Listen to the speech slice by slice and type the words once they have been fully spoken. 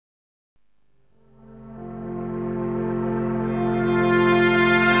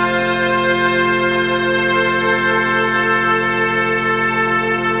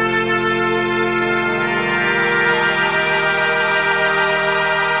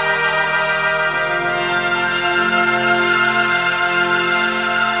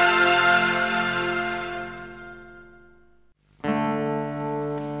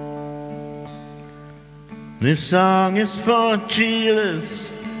This song is for CHILE'S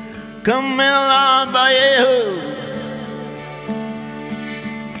Camila Vallejo.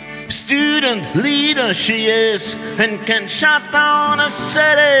 Student leader she is and can shut down a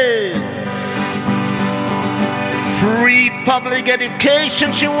city. Free public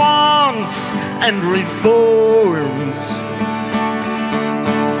education she wants and reforms.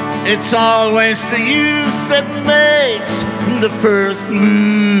 It's always the youth that makes the first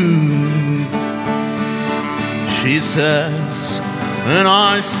move, she says, and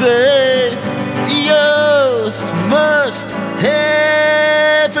I say, youth must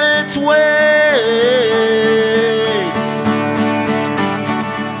have its way.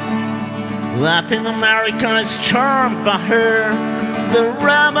 Latin America is charmed by her, the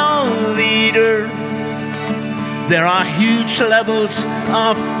rebel leader. There are huge levels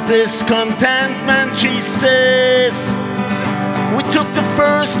of discontentment, she says. We took the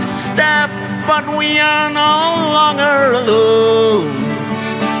first step, but we are no longer alone.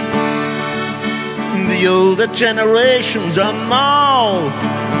 The older generations are now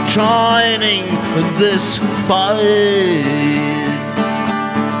joining this fight.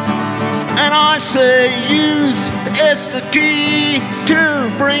 And I say youth is the key to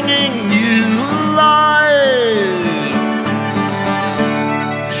bringing new life.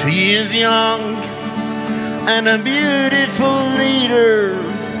 She is young and a beautiful leader,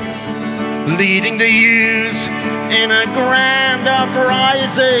 leading the youth in a grand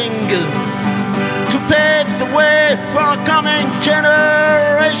uprising to pave the way for coming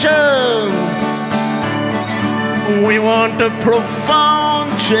generations. We want a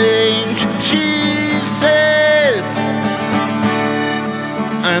profound change, she says,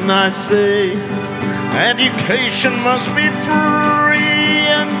 and I say education must be free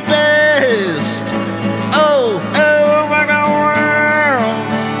and best over the world.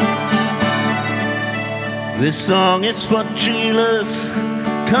 This song is for CHILE'S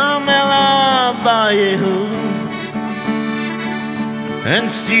Camila Vallejo and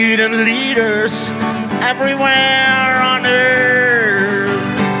student leaders everywhere on earth.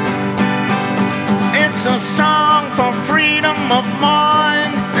 It's a song for freedom of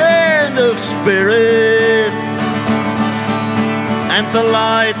mind and of spirit, and the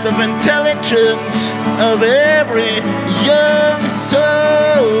light of intelligence of every young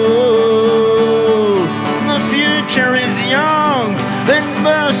soul. The future is young, it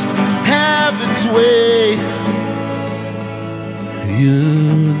must have its way, you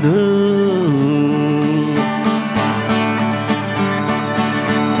know.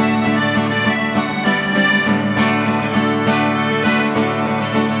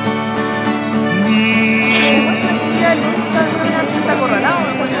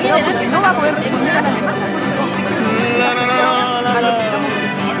 No va a poder responder a las demandas.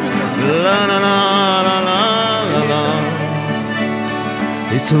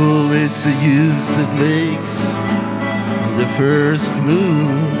 It's always the youth that makes the first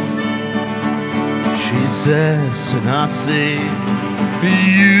move, she says, and I say,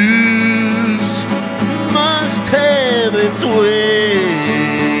 youth must have its way.